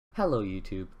Hello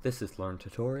YouTube, this is Learn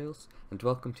Tutorials, and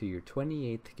welcome to your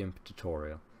 28th GIMP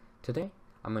tutorial. Today,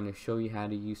 I'm going to show you how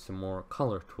to use some more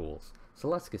color tools. So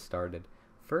let's get started.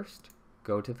 First,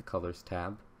 go to the Colors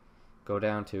tab, go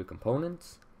down to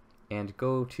Components, and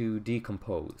go to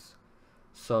Decompose.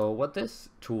 So what this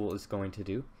tool is going to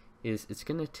do is it's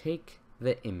going to take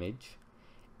the image,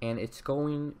 and it's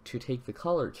going to take the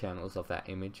color channels of that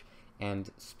image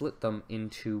and split them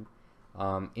into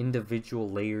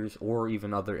individual layers or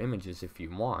even other images if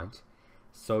you want,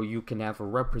 so you can have a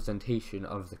representation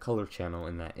of the color channel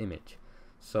in that image.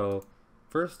 So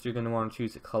first you're going to want to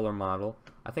choose a color model.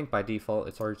 I think by default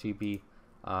it's RGB.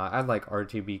 I like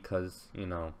RGB because, you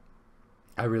know,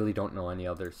 I really don't know any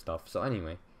other stuff. So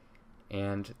anyway,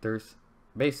 and there's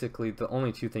basically the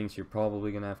only two things you're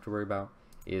probably going to have to worry about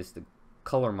is the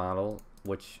color model,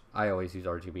 which I always use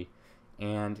RGB,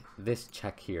 and this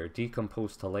check here,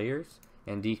 decompose to layers,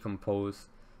 and decompose,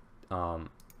 well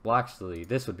actually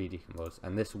this would be decompose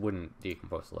and this wouldn't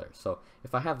decompose to layers. So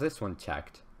if I have this one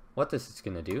checked, what this is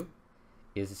going to do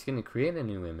is it's going to create a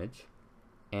new image,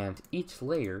 and each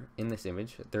layer in this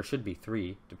image, there should be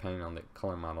 3 depending on the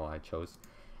color model I chose,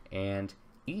 and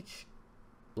each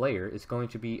layer is going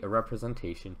to be a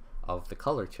representation of the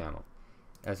color channel.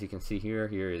 As you can see here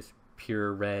is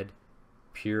pure red,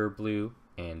 pure blue,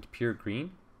 and pure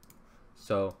green.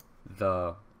 So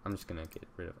I'm just gonna get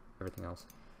rid of everything else.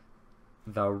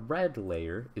 The red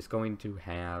layer is going to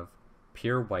have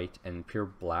pure white and pure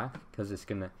black because it's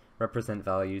gonna represent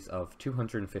values of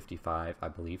 255, I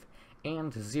believe,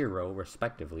 and 0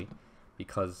 respectively,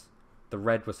 because the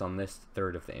red was on this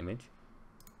third of the image,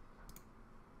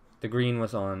 the green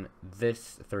was on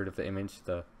this third of the image,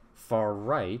 the far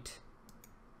right,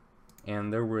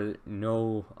 and there were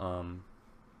no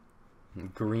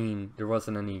green, there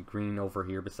wasn't any green over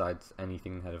here besides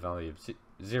anything that had a value of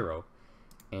 0,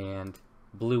 and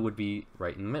blue would be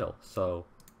right in the middle. So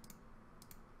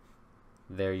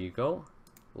there you go.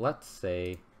 Let's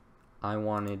say I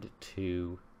wanted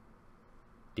to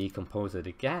decompose it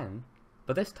again,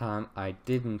 but this time I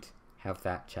didn't have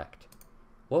that checked.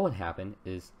 What would happen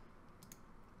is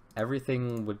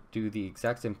everything would do the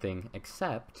exact same thing,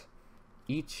 except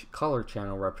each color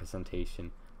channel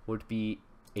representation would be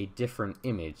a different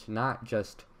image, not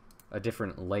just a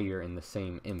different layer in the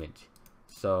same image.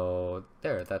 So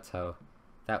there, that's how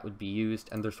that would be used.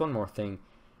 And there's one more thing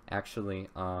actually,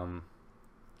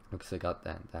 because I got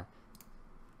that.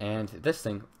 And this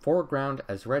thing, foreground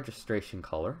as registration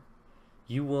color,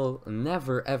 you will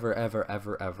never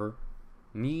ever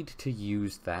need to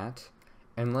use that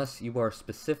unless you are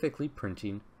specifically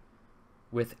printing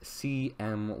with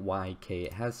CMYK.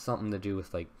 It has something to do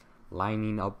with like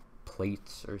lining up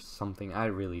plates or something, I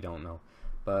really don't know.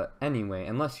 But anyway,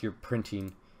 unless you're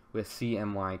printing with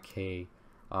CMYK,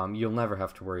 you'll never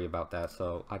have to worry about that,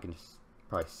 so I can just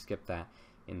probably skip that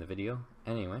in the video.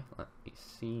 Anyway, let me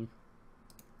see.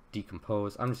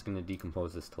 Decompose. I'm just going to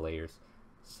decompose this to layers.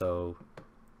 So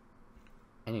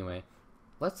anyway,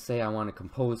 let's say I want to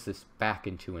compose this back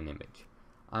into an image.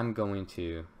 I'm going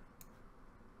to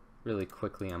really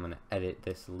quickly, I'm going to edit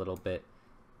this a little bit.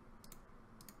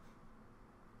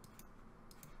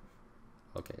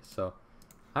 Okay, so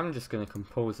I'm just going to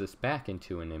compose this back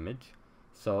into an image.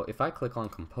 So if I click on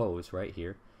Compose right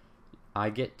here, I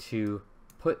get to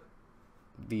put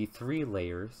the 3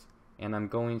 layers, and I'm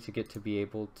going to get to be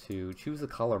able to choose the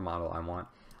color model I want.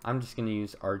 I'm just going to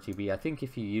use RGB. I think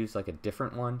if you use like a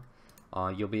different one,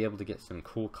 you'll be able to get some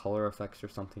cool color effects or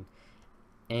something.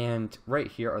 And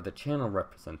right here are the channel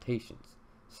representations.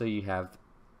 So you have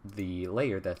the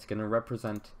layer that's going to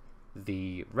represent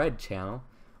the red channel,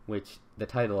 which the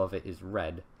title of it is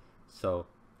red. So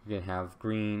you're going to have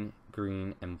green,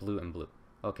 green, and blue.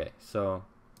 Okay, so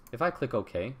if I click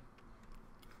OK,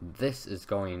 this is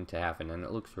going to happen, and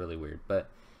it looks really weird. But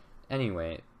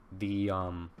anyway,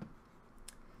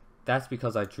 that's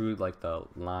because I drew like the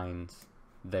lines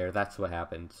there. That's what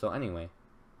happened. So anyway,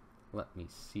 let me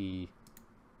see.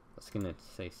 I was going to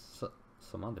say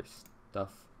some other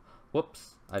stuff.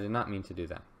 Whoops, I did not mean to do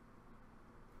that.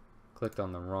 Clicked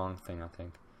on the wrong thing, I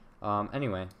think.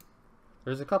 Anyway,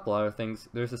 there's a couple other things.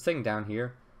 There's this thing down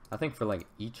here. I think for like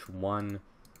each one,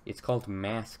 it's called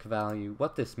mask value.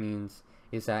 What this means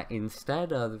is that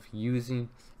instead of using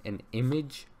an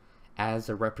image as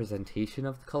a representation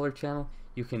of the color channel,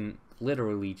 you can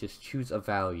literally just choose a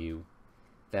value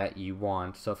that you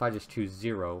want. So if I just choose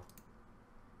 0,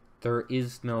 there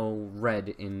is no red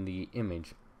in the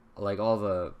image. Like all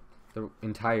the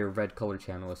entire red color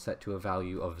channel is set to a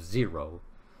value of 0.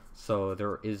 So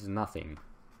there is nothing.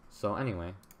 So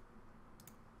anyway,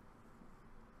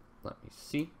 let me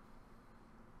see.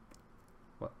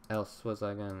 else was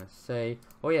I gonna say?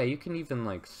 Oh yeah, you can even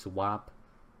like swap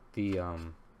the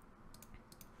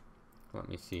let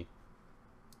me see.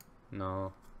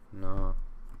 No.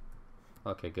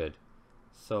 Okay, good.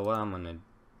 So what I'm gonna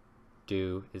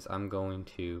do is I'm going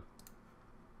to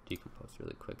decompose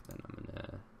really quick, then I'm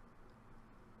gonna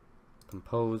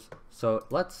compose. So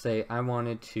let's say I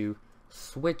wanted to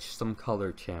switch some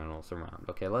color channels around.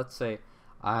 Okay, let's say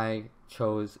I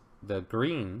chose the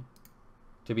green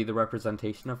to be the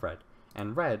representation of red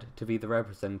and red to be the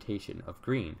representation of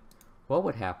green. What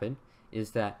would happen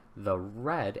is that the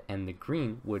red and the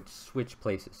green would switch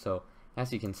places. So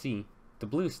as you can see, the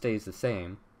blue stays the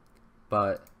same,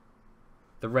 but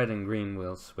the red and green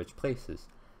will switch places.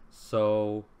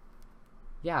 So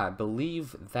yeah, I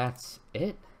believe that's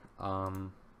it.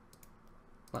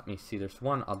 Let me see, there's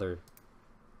one other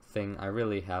thing I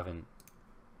really haven't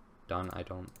done, I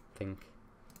don't think.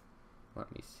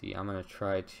 Let me see, I'm gonna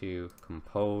try to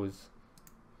compose.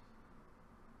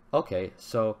 Okay,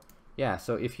 so yeah,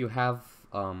 so if you have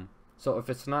so if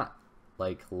it's not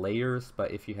like layers,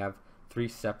 but if you have 3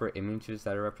 separate images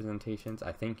that are representations,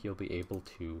 I think you'll be able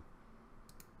to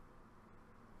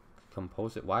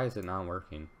compose it. Why is it not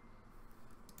working?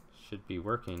 Should be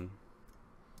working.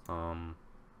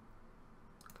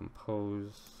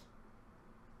 Compose.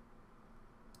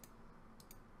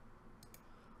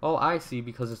 Oh, I see,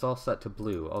 because it's all set to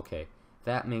blue. Okay,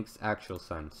 that makes actual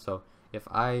sense. So if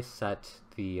I set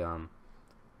the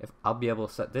if I'll be able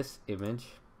to set this image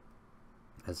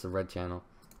as the red channel,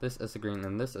 this as the green,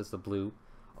 and this as the blue.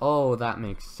 Oh, that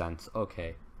makes sense.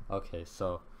 Okay,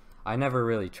 so I never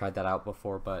really tried that out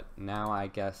before, but now I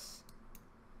guess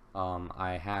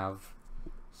I have.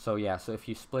 So yeah, so if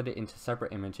you split it into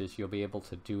separate images, you'll be able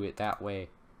to do it that way.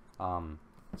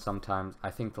 Sometimes I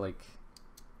think like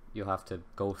you'll have to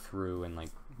go through and like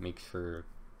make sure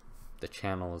the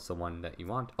channel is the one that you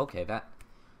want. Okay, that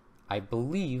I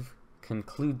believe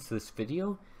concludes this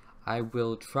video. I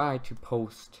will try to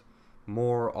post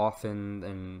more often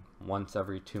than once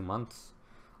every 2 months.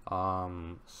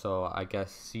 So I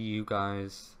guess see you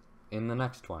guys in the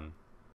next one.